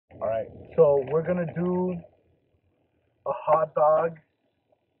right, so we're gonna do a hot dog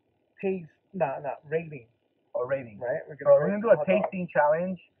Taste, not rating, or rating. right? So we're gonna do a tasting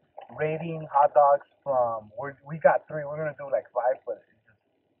challenge, rating hot dogs from. We got 3. We're gonna do like 5, but it's just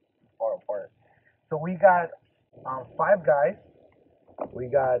far apart. So we got 5 guys. We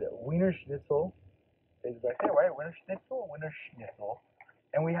got Wienerschnitzel. Did I say it right? Wienerschnitzel.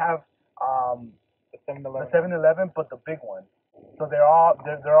 And we have the 7-Eleven. the 7-Eleven, but the big one. So they're all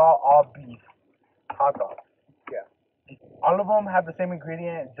beef hot dogs. Yeah. All of them have the same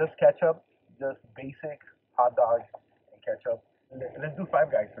ingredient, just ketchup, just basic hot dogs and ketchup. Let's do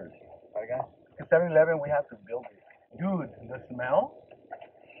 5 guys first. Okay. Because 7-Eleven, we have to build it. Dude, the smell.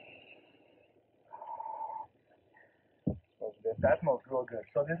 Smells good. That smells real good.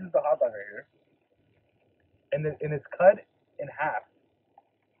 So this is the hot dog right here. And it's cut in half.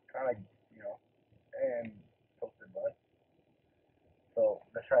 Kind of like, and toasted bun. So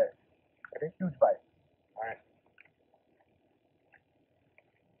let's try it. Okay, huge bite. All right.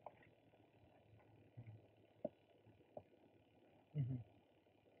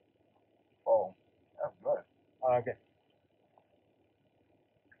 Oh, that's good. Okay.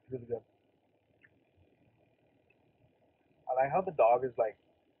 Really good. I like how the dog is like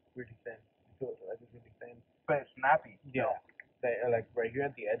really thin. Like it's really thin. But it's snappy. Yeah. They are like right here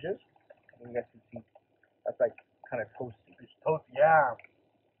at the edges. I think that's the teeth. That's like kind of toasty. It's toasty, yeah.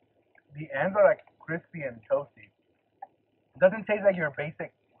 The ends are like crispy and toasty. It doesn't taste like your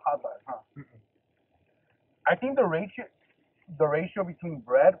basic hot dog, huh? I think the ratio between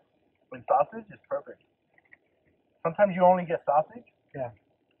bread and sausage is perfect. Sometimes you only get sausage. Yeah.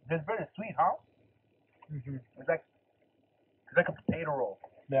 This bread is sweet, huh? It's like a potato roll.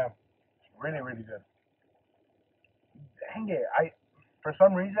 Yeah. It's really, really good. Dang it! For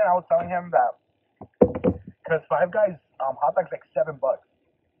some reason I was telling him that because 5 Guys hot dogs like $7,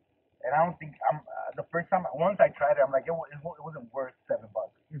 and I don't think the first time once I tried it, I'm like it wasn't worth $7.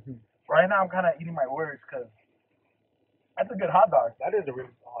 Right now I'm kind of eating my words because that's a good hot dog. That is a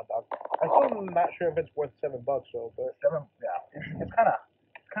really good hot dog. I'm still not sure if it's worth $7 though, but 7, yeah, it's kind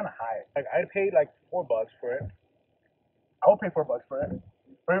of high. like I'd pay like $4 for it. I would pay $4 for it.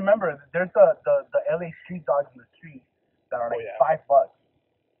 But remember, there's the LA street dogs in the street that are like $5.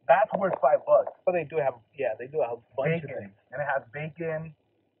 That's worth $5. But they do have a bunch of Bacon, things. and it has bacon,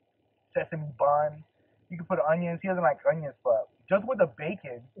 sesame bun. You can put onions. He doesn't like onions, but just with the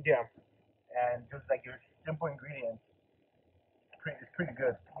bacon Yeah. and just like your simple ingredients, it's pretty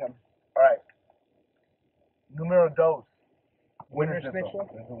good. Yeah. All right. Numero dos. Wienerschnitzel?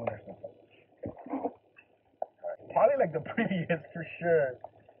 This is Wienerschnitzel. Probably like the prettiest for sure.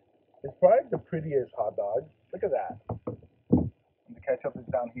 It's probably the prettiest hot dog. Look at that. And the ketchup is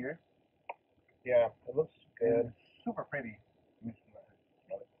down here. Yeah. It looks good. It's super pretty. Let me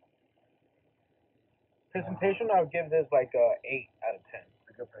smell it. Presentation, I would give this like a 8 out of 10. It's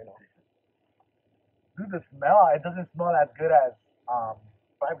a good presentation. Dude, the smell, it doesn't smell as good as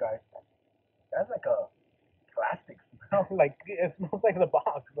 5 Guys. That's like a plastic smell. Like it smells like the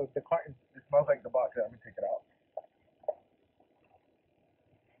box, like the carton. It smells like the box. Yeah, let me take it out.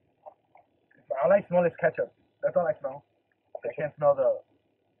 All I smell is ketchup. That's all I smell. I can't smell the.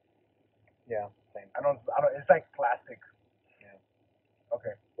 Yeah, same. I don't. It's like plastic. Yeah.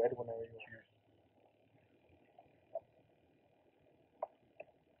 Okay. Ready whenever you want. Cheers.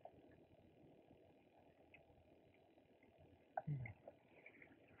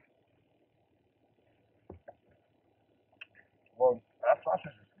 Well, that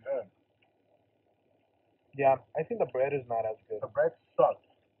sausage is good. Yeah, I think the bread is not as good. The bread sucks.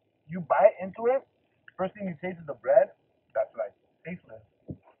 You bite into it, first thing you taste is the bread. That's like tasteless.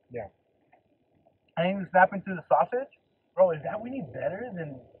 Yeah. And then you snap into the sausage. Bro, is that really better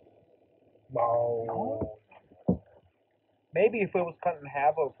than? No. Maybe if it was cut in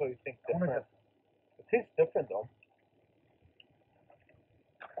half, I would probably think different. It tastes different though.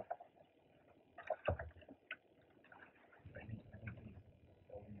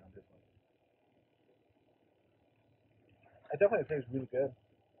 It definitely tastes really good.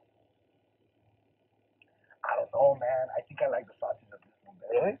 I don't know, man. I think I like the sausage of this one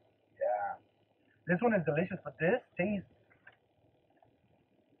better. Really? Yeah. This one is delicious, but this tastes.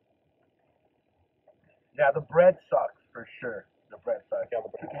 Yeah, the bread sucks for sure. The bread sucks. Yeah, the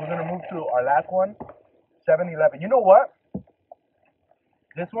bread. We're gonna move to our last one, 7-Eleven. You know what?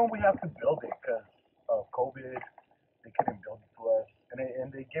 This one we have to build it because of COVID. They couldn't build it to us,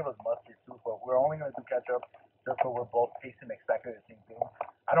 and they gave us mustard too. But we're only gonna do ketchup, just so we're both tasting exactly the same thing.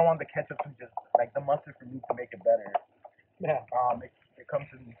 I don't want the ketchup to just like the mustard for me to make it better. Yeah. It comes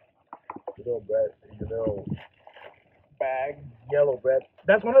in little bread, bag, Bag. yellow bread.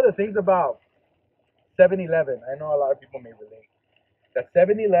 That's one of the things about 7-Eleven. I know a lot of people may relate. That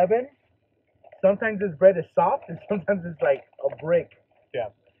 7-Eleven, sometimes this bread is soft and sometimes it's like a brick. Yeah.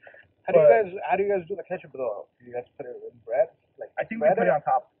 How But do you guys do the ketchup though? Do you guys put it in bread? Like I think we put it on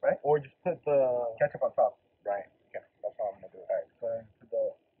top, right? or just put the Ketchup on top. right? Okay, that's how I'm gonna do it. Alright, so into the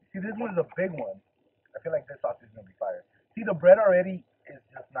see this one is a big one. I feel like this sausage is gonna be fire. See the bread already is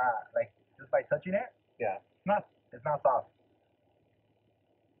just not like just by touching it, Yeah. it's not soft.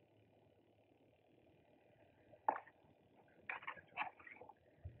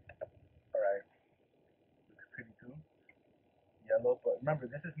 Alright. Looks pretty too. Yellow, but remember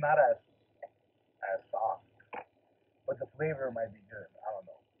this is not as soft. But the flavor might be good. I don't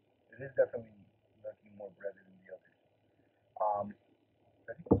know. It is definitely looking more breaded than the others.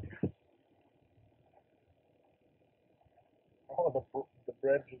 Ready? Oh, the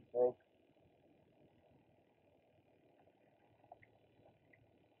bread just broke.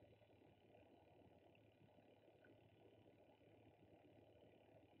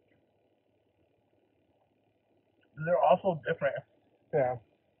 They're also different. Yeah.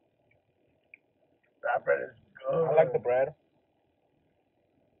 That bread is good. I like the bread.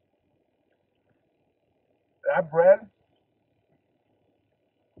 That bread,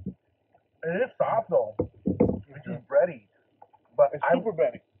 it is soft though. It's just bready. But It's I super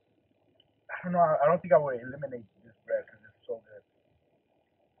bready. don't know. I don't think I would eliminate this bread because it's so good.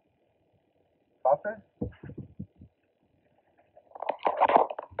 Sausage?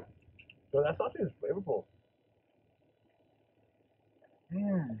 So that sausage is flavorful.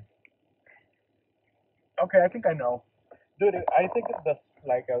 Mmm. Okay, I think I know. Dude, I think the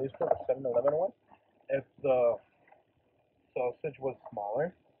like at least for the 7-Eleven one, if the sausage was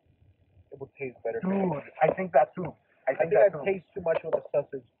smaller, it would taste better. Dude, I think that too. I I think think that I too. taste too much of the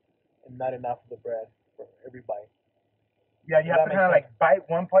sausage and not enough of the bread for every bite. Yeah, you have That to kind of makes like bite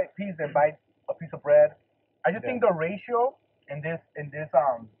one piece and bite a piece of bread. I just Yeah. think the ratio in this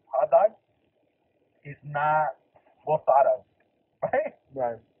hot dog is not well thought of, right?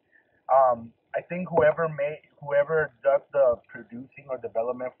 Right. I think whoever does the producing or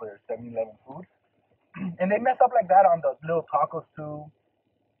development for 7-Eleven food, and they mess up like that on the little tacos too,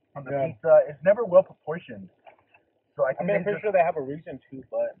 on the Yeah. pizza. It's never well proportioned. So I I think mean, they I'm pretty just, sure they have a reason to,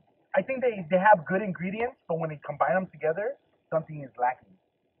 but I think they have good ingredients, but when they combine them together, something is lacking.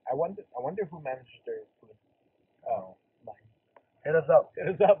 I wonder who manages their food. Oh, mine. Hit us up. It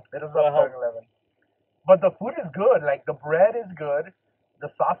is up. Hit us So up, 7-Eleven. But the food is good. Like the bread is good, the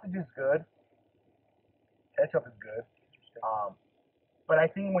sausage is good, ketchup is good. But I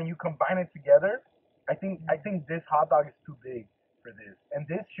think when you combine it together, I think this hot dog is too big for this, and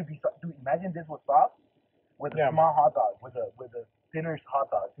this should be. Dude, imagine this was soft with a Yeah. small hot dog, with a thinner hot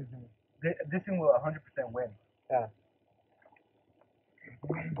dog. Mhm. This thing will 100% win. Yeah.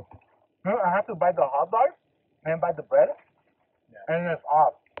 I have to buy the hot dog and buy the bread, Yeah. and it's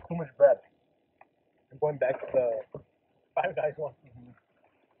off. Too much bread. I'm going back to the Five Guys one.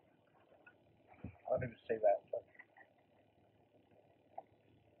 I don't even say that. But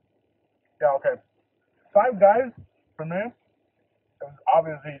Yeah, okay. Five Guys for me is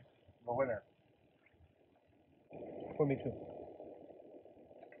obviously the winner. for me too.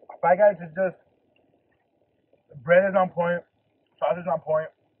 Five Guys is just bread is on point, sausage is on point.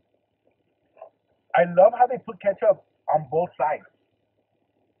 I love how they put ketchup on both sides.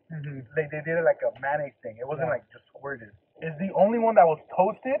 Mm-hmm. They did it like a mayonnaise thing. It wasn't Yeah. like just squirted. It's the only one that was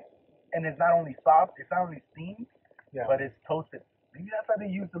toasted, and it's not only soft, it's not only steamed, Yeah. but it's toasted. Maybe that's why they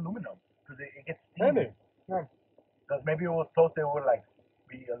use aluminum because it gets steamed. Maybe. Yeah. Because maybe it was toasted, it would like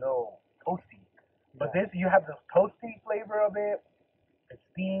be a little toasty. But Yeah. this, you have the toasty flavor of it. It's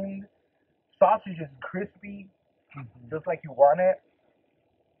steamed. Sausage is crispy, just like you want it.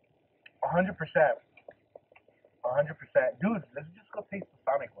 100%. 100%. Dude, let's just go taste the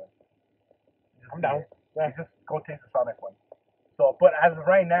Sonic one. I'm down. Yeah. Let's just go taste the Sonic one. So, but as of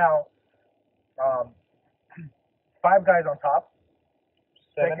right now, um, Five Guys on top.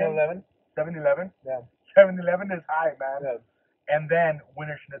 7-Eleven. 7-Eleven. Yeah. 7-Eleven is high, man. Yeah. And then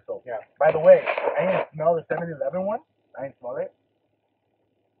Wienerschnitzel. Yeah. By the way, I didn't smell the 7-Eleven one. I didn't smell it.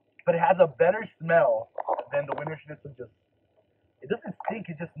 But it has a better smell than the Wienerschnitzel. It doesn't stink.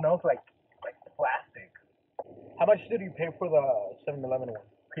 It just smells like plastic. How much did you pay for the 7-Eleven one?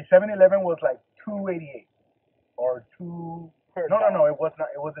 Okay, 7-Eleven was like $2.88 or two. Per No, dollar. it was not.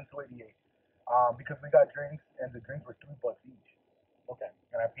 It wasn't $2.88. Because we got drinks and the drinks were $3 each, Okay.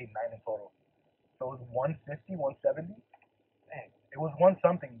 and I paid $9 in total. So it was 150, 170. Dang. It was one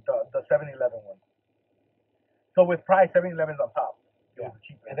something. The 7-Eleven one. So with price, 7-Eleven's on top. It Yeah. was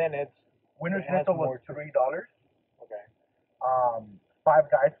cheaper. And then Winter it has Schnitzel was more to it. $3. Okay. Five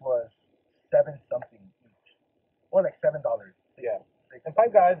Guys was 7 something each, or like $7. Yeah. And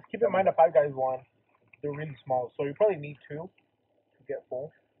Five Guys, keep in mind the Five Guys one, they're really small, so you probably need two to get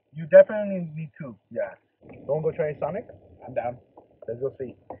full. You definitely need 2. Yeah. Don't go try Sonic? I'm down. Let's go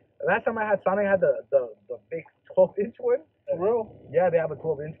see. The last time I had Sonic, I had the big 12-inch one. For real? Yeah, they have a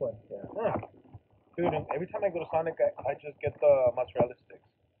 12-inch one. Yeah. Huh. Dude, and every time I go to Sonic, I just get the mozzarella sticks.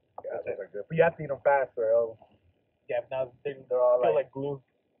 Yeah, those are good. But you have to eat them fast, or else Yeah, now they're all feel like like glue.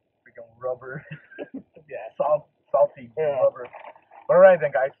 freaking rubber. Yeah. Salty Yeah. rubber. But all right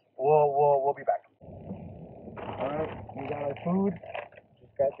then, guys. We'll be back. Alright, we got our food.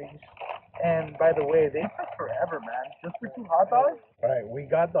 Just got these. And by the way, they took forever, man. Just for 2 hot dogs. All right, we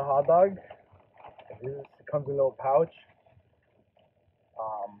got the hot dog. This comes in a little pouch.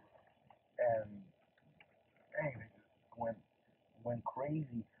 And dang, they just went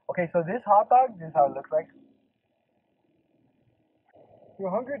crazy. Okay, so this hot dog, this is how it looks like. You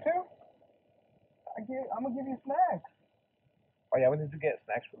hungry too? I'm gonna give you snacks. Oh yeah, we need to get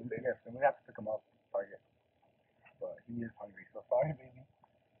snacks for the baby. Yes, and we have to pick him up. Target. But he is hungry, so sorry, baby.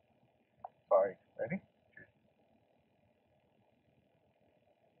 Sorry. Ready? Cheers.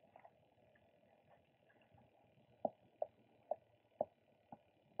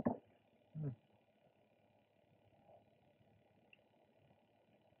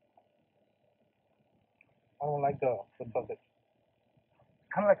 I don't like the sausage.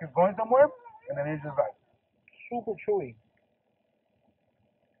 Kind of like it's going somewhere, and then it's just like Super chewy.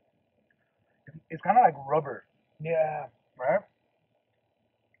 it's kind of like rubber, Yeah. right?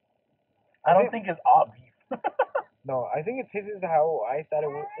 I don't think it's all beef. No, I think it tastes how I thought it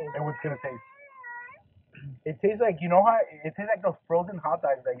would. It was gonna taste. It tastes like, you know how it tastes like those frozen hot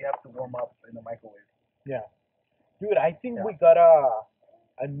dogs that you have to warm up in the microwave. Yeah. Dude, I think Yeah. we got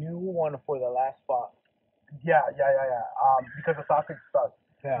a new one for the last spot. Yeah. Because the sausage sucks.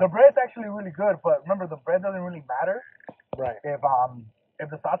 Yeah. The bread's actually really good, but remember the bread doesn't really matter. Right. If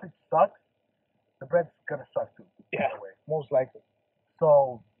the sausage sucks, the bread's gonna suck too. Yeah. By the way. Most likely.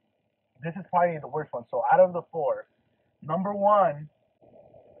 So this is probably the worst one. So out of the 4, number 1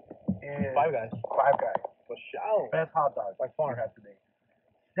 is Five Guys. Five Guys. For sure. Best hot dog By far. we had today.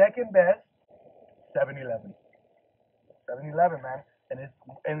 Second best, 7-Eleven. 7-Eleven, man, and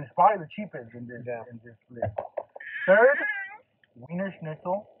it's probably the cheapest in this list. Third,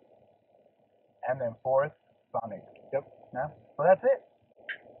 Wienerschnitzel, and then 4th, Sonic. Yep. Yeah. So that's it.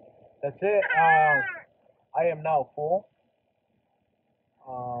 That's it. I am now full.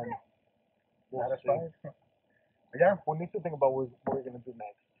 We'll Satisfied? see. Yeah. We need to think about what we're gonna do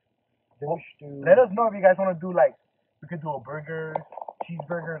next. Then we should do Let us know if you guys want to do like we could do a burger,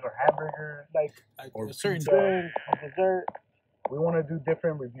 cheeseburgers, or hamburgers. like or a certain pizza. drink, dessert, We want to do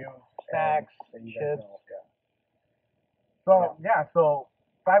different reviews, snacks, and you guys chips. know, yeah. So yeah, so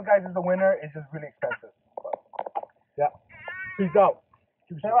Five Guys is the winner. It's just really expensive. But, Yeah. peace out.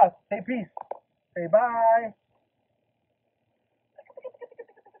 Say peace. Say bye.